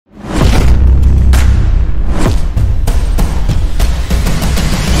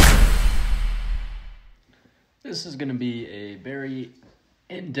This is going to be a very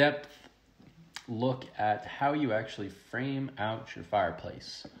in-depth look at how you actually frame out your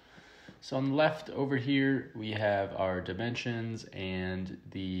fireplace. So on the left over here, we have our dimensions, and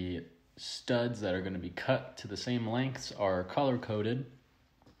the studs that are going to be cut to the same lengths are color-coded.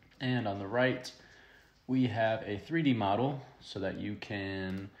 And on the right, we have a 3D model so that you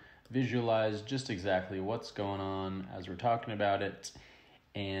can visualize just exactly what's going on as we're talking about it.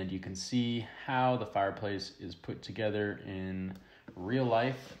 And you can see how the fireplace is put together in real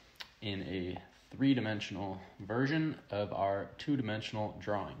life in a three-dimensional version of our two-dimensional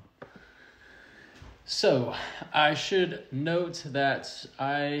drawing. So I should note that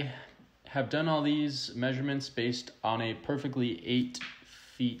I have done all these measurements based on a perfectly 8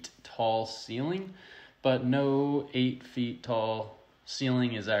 feet tall ceiling, but no 8 feet tall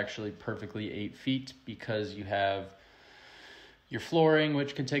ceiling is actually perfectly 8 feet, because you have your flooring,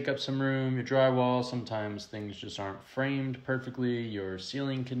 which can take up some room, your drywall, sometimes things just aren't framed perfectly, your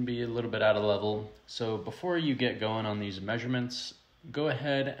ceiling can be a little bit out of level. So before you get going on these measurements, go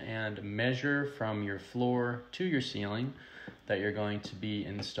ahead and measure from your floor to your ceiling that you're going to be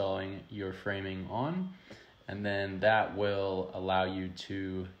installing your framing on, and then that will allow you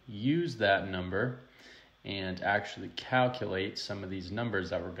to use that number and actually calculate some of these numbers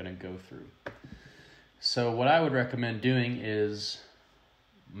that we're going to go through. So what I would recommend doing is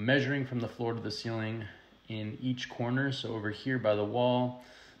measuring from the floor to the ceiling in each corner. So over here by the wall,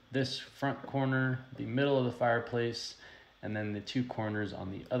 this front corner, the middle of the fireplace, and then the two corners on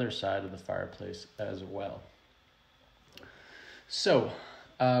the other side of the fireplace as well. So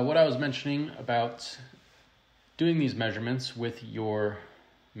what I was mentioning about doing these measurements with your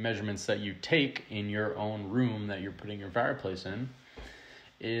measurements that you take in your own room that you're putting your fireplace in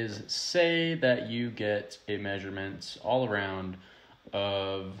is, say that you get a measurement all around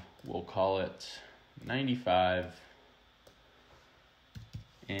of, we'll call it 95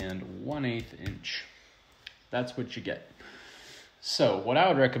 and 1/8 inch. That's what you get. So what I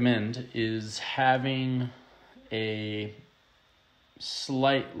would recommend is having a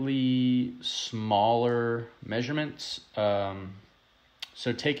slightly smaller measurement.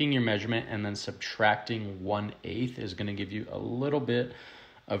 So taking your measurement and then subtracting 1/8 is going to give you a little bit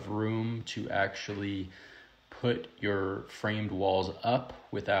of room to actually put your framed walls up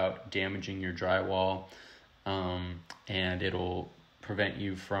without damaging your drywall, and it'll prevent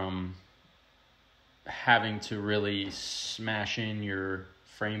you from having to really smash in your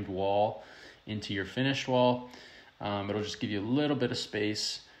framed wall into your finished wall. It'll just give you a little bit of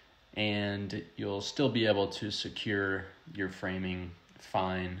space, and you'll still be able to secure your framing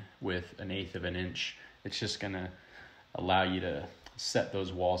fine with 1/8 of an inch. It's just going to allow you to set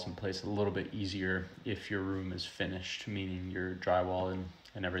those walls in place a little bit easier if your room is finished, meaning your drywall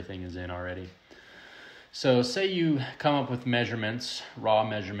and everything is in already. So say you come up with measurements, raw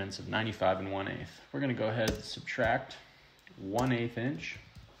measurements of 95 and 1/8. We're going to go ahead and subtract 1/8 inch,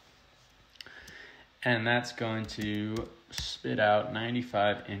 and that's going to spit out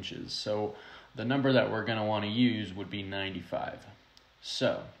 95 inches. So the number that we're going to want to use would be 95.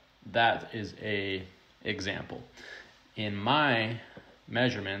 So that is a example. In my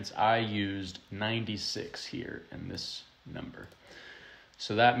measurements, I used 96 here in this number.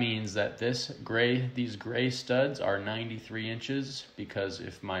 So that means that these gray studs are 93 inches, because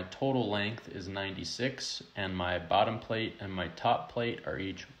if my total length is 96 and my bottom plate and my top plate are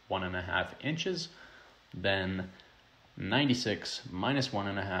each 1.5 inches, then 96 minus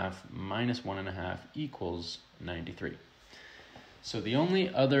 1.5 minus 1.5 equals 93. So the only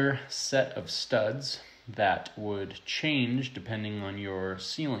other set of studs that would change depending on your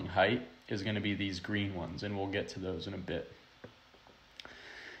ceiling height is going to be these green ones, and we'll get to those in a bit.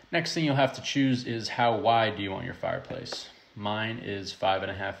 Next thing you'll have to choose is how wide do you want your fireplace. Mine is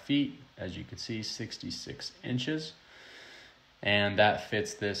 5.5 feet, as you can see, 66 inches. And that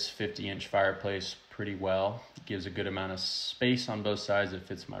fits this 50-inch fireplace pretty well. It gives a good amount of space on both sides. It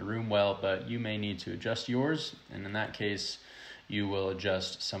fits my room well, but you may need to adjust yours. And in that case, you will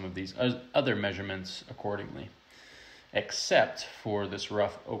adjust some of these other measurements accordingly, except for this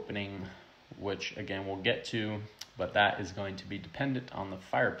rough opening, which again we'll get to, but that is going to be dependent on the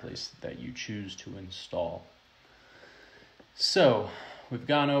fireplace that you choose to install. So we've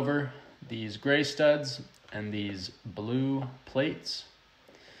gone over these gray studs and these blue plates.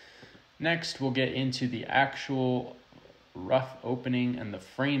 Next, we'll get into the actual rough opening and the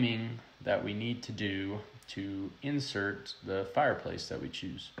framing that we need to do to insert the fireplace that we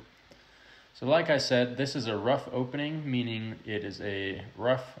choose. So like I said, this is a rough opening, meaning it is a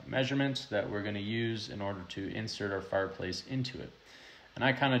rough measurement that we're going to use in order to insert our fireplace into it. And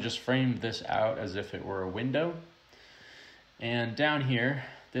I kind of just framed this out as if it were a window. And down here,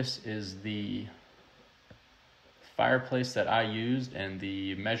 this is the fireplace that I used and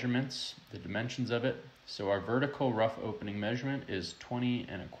the measurements, the dimensions of it. So our vertical rough opening measurement is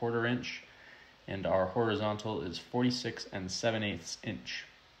 20¼ inch, and our horizontal is 46 7/8 inch.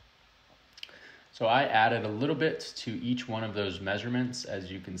 So I added a little bit to each one of those measurements,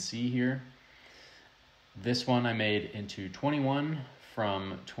 as you can see here. This one I made into 21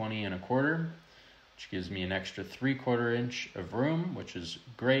 from 20¼ which gives me an extra 3/4 inch of room, which is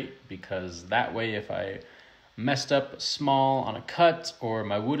great because that way if I messed up small on a cut or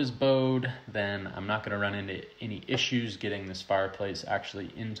my wood is bowed, then I'm not going to run into any issues getting this fireplace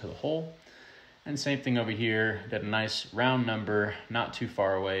actually into the hole. And same thing over here, did a nice round number, not too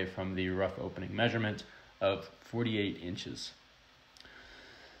far away from the rough opening measurement of 48 inches.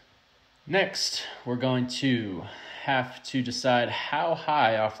 Next, we're going to have to decide how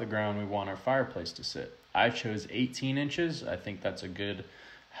high off the ground we want our fireplace to sit. I chose 18 inches. I think that's a good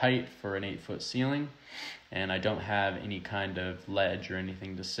height for an 8-foot ceiling, and I don't have any kind of ledge or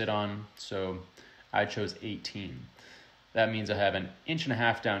anything to sit on, so I chose 18. That means I have an 1.5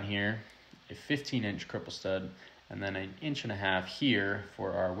 inches down here, a 15-inch cripple stud, and then an 1.5 inches here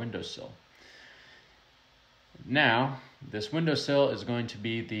for our windowsill. Now, this windowsill is going to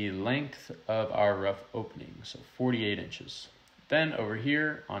be the length of our rough opening, so 48 inches. Then over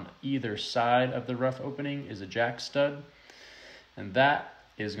here on either side of the rough opening is a jack stud, and that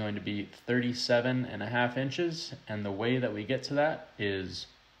is going to be 37.5 inches. And the way that we get to that is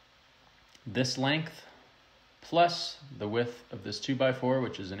this length plus the width of this 2x4,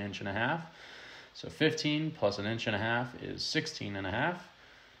 which is 1.5 inches. So 15 plus 1.5 inches is 16.5,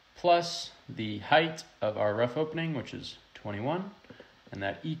 plus the height of our rough opening, which is 21, and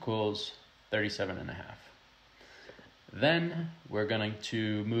that equals 37.5. Then we're going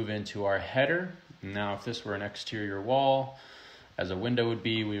to move into our header. Now, if this were an exterior wall, as a window would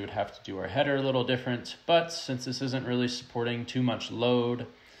be, we would have to do our header a little different, but since this isn't really supporting too much load,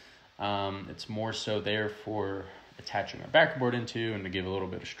 it's more so there for attaching our backboard into and to give a little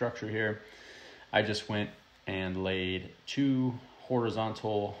bit of structure here. I just went and laid 2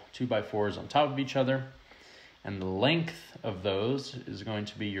 horizontal 2x4s on top of each other, and the length of those is going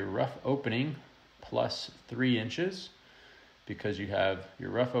to be your rough opening plus 3 inches, because you have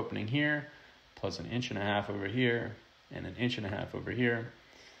your rough opening here plus 1.5 inches over here and 1.5 inches over here,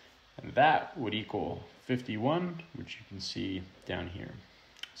 and that would equal 51, which you can see down here.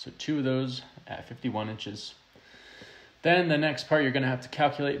 So 2 of those at 51 inches. Then the next part you're going to have to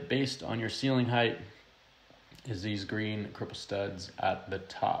calculate based on your ceiling height is these green cripple studs at the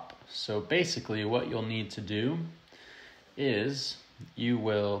top. So basically what you'll need to do is you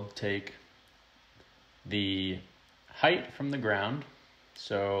will take the height from the ground,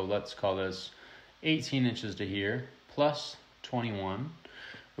 so let's call this 18 inches to here, plus 21,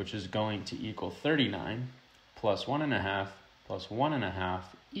 which is going to equal 39, plus 1.5 plus 1.5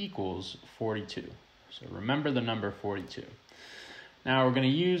 equals 42. So remember the number 42. Now we're going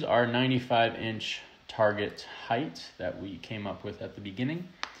to use our 95-inch target height that we came up with at the beginning,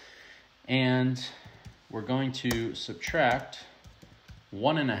 and we're going to subtract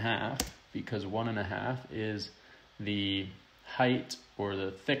 1.5, because 1.5 is the height or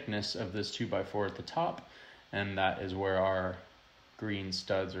the thickness of this 2x4 at the top, and that is where our green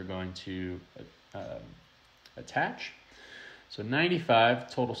studs are going to attach. So 95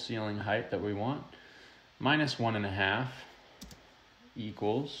 total ceiling height that we want, minus 1.5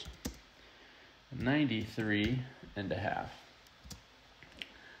 equals 93.5.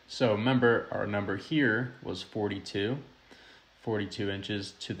 So remember, our number here was 42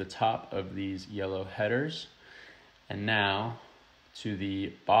 inches to the top of these yellow headers. And now to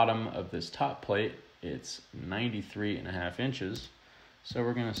the bottom of this top plate, it's 93.5 inches. So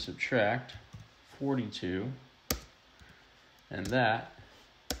we're going to subtract 42, and that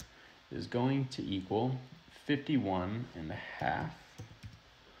is going to equal 51.5.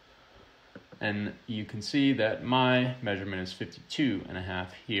 And you can see that my measurement is 52.5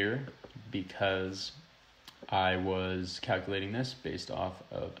 here, because I was calculating this based off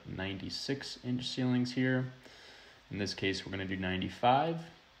of 96-inch ceilings here. In this case, we're going to do 95,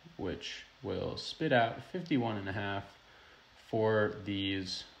 which will spit out 51.5 for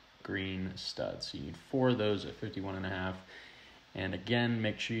these green studs. So you need 4 of those at 51.5. And again,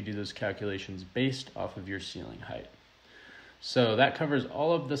 make sure you do those calculations based off of your ceiling height. So that covers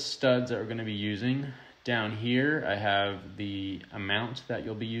all of the studs that we're going to be using. Down here, I have the amount that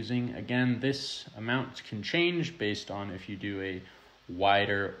you'll be using. Again, this amount can change based on if you do a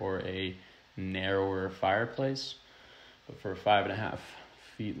wider or a narrower fireplace. But for a 5.5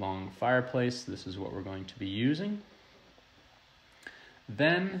 feet long fireplace. This is what we're going to be using.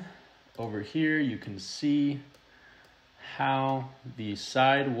 Then over here you can see how the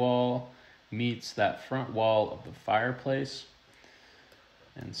side wall meets that front wall of the fireplace.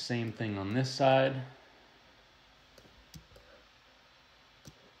 And same thing on this side.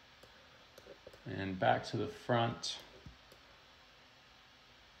 And back to the front.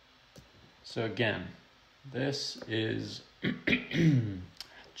 So again, this is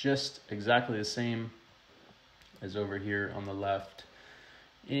just exactly the same as over here on the left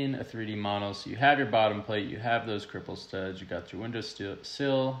in a 3D model. So you have your bottom plate, you have those cripple studs, you got your window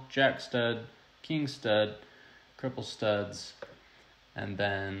sill, jack stud, king stud, cripple studs, and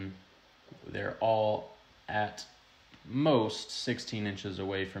then they're all at most 16 inches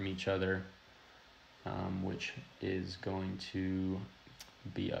away from each other, which is going to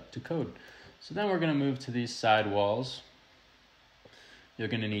be up to code. So then we're going to move to these side walls. You're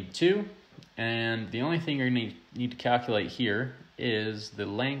going to need 2, and the only thing you're going to need to calculate here is the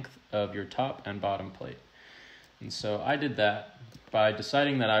length of your top and bottom plate. And so I did that by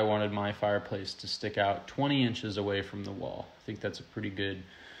deciding that I wanted my fireplace to stick out 20 inches away from the wall. I think that's a pretty good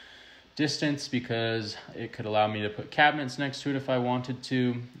distance because it could allow me to put cabinets next to it if I wanted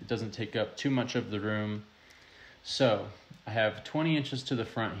to. It doesn't take up too much of the room. So I have 20 inches to the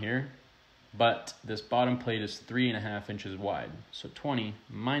front here, but this bottom plate is 3.5 inches wide. So 20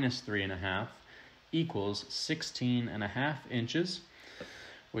 minus 3.5 equals 16.5 inches,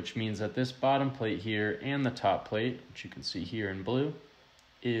 which means that this bottom plate here and the top plate, which you can see here in blue,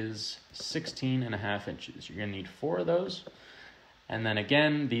 is 16.5 inches. You're gonna need 4 of those. And then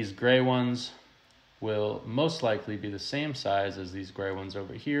again, these gray ones will most likely be the same size as these gray ones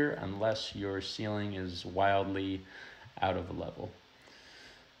over here, unless your ceiling is wildly out of level.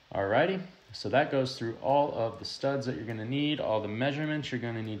 Alrighty, so that goes through all of the studs that you're gonna need, all the measurements you're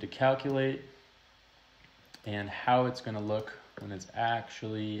gonna need to calculate, and how it's gonna look when it's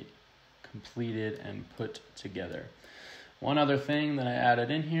actually completed and put together. One other thing that I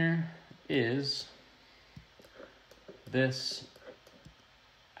added in here is this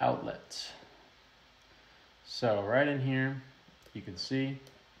outlet. So right in here, you can see,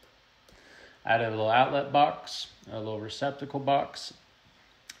 I added a little outlet box, a little receptacle box.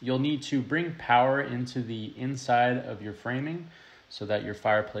 You'll need to bring power into the inside of your framing so that your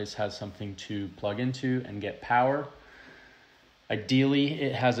fireplace has something to plug into and get power. Ideally,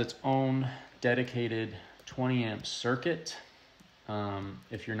 it has its own dedicated 20 amp circuit.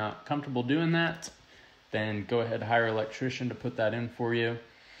 If you're not comfortable doing that, then go ahead and hire an electrician to put that in for you.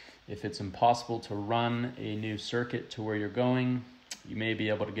 If it's impossible to run a new circuit to where you're going, you may be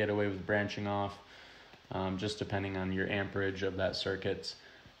able to get away with branching off, just depending on your amperage of that circuit.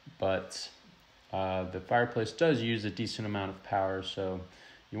 But the fireplace does use a decent amount of power, so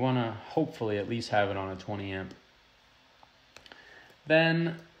you want to hopefully at least have it on a 20 amp.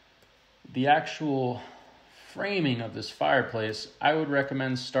 Then the actual framing of this fireplace, I would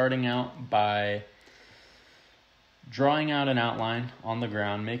recommend starting out by drawing out an outline on the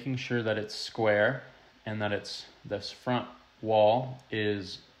ground, making sure that it's square and that this front wall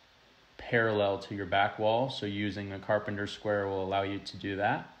is parallel to your back wall. So using a carpenter square will allow you to do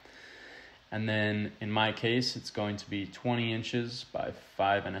that. And then in my case, it's going to be 20 inches by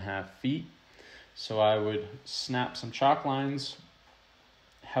 5.5 feet. So I would snap some chalk lines,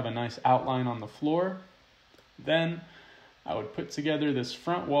 have a nice outline on the floor. Then I would put together this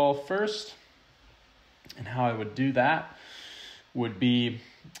front wall first. And how I would do that would be,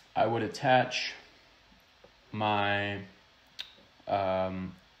 I would attach my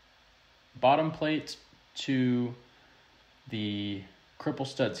bottom plate to the cripple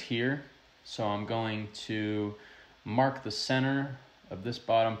studs here. So I'm going to mark the center of this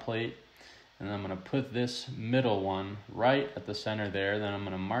bottom plate, and then I'm going to put this middle one right at the center there. Then I'm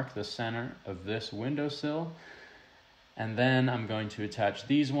going to mark the center of this windowsill, and then I'm going to attach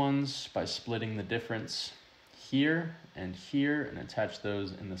these ones by splitting the difference here and attach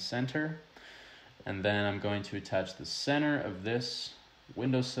those in the center. And then I'm going to attach the center of this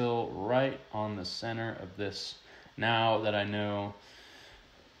windowsill right on the center of this. Now that I know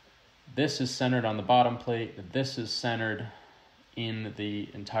this is centered on the bottom plate, this is centered in the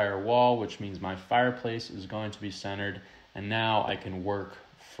entire wall, which means my fireplace is going to be centered. And now I can work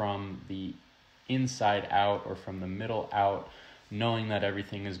from the inside out or from the middle out, knowing that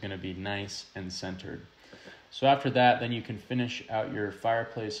everything is going to be nice and centered. So after that, then you can finish out your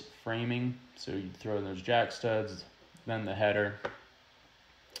fireplace framing. So you throw in those jack studs, then the header.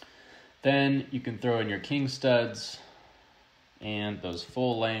 Then you can throw in your king studs and those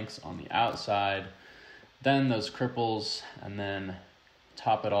full lengths on the outside, then those cripples, and then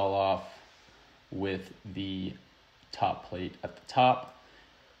top it all off with the top plate at the top.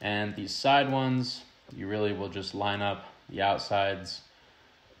 And these side ones, you really will just line up the outsides,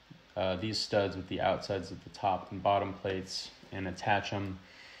 these studs with the outsides of the top and bottom plates, and attach them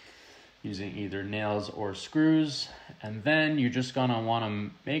using either nails or screws. And then you're just gonna wanna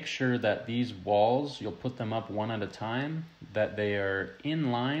make sure that these walls, you'll put them up one at a time, that they are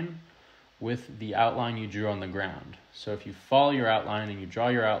in line with the outline you drew on the ground. So if you follow your outline and you draw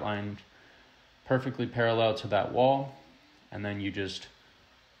your outline perfectly parallel to that wall, and then you just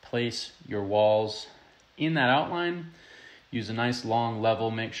place your walls in that outline, use a nice long level,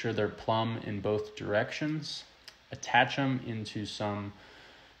 make sure they're plumb in both directions, attach them into some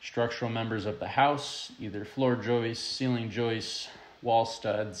structural members of the house, either floor joists, ceiling joists, wall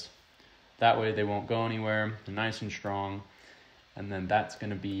studs. That way they won't go anywhere, they're nice and strong. And then that's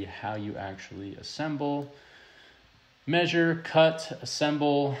gonna be how you actually assemble, measure, cut,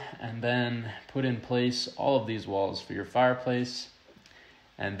 assemble, and then put in place all of these walls for your fireplace.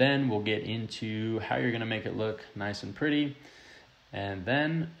 And then we'll get into how you're gonna make it look nice and pretty, and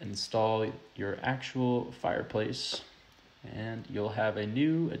then install your actual fireplace, and you'll have a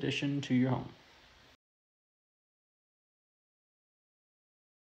new addition to your home.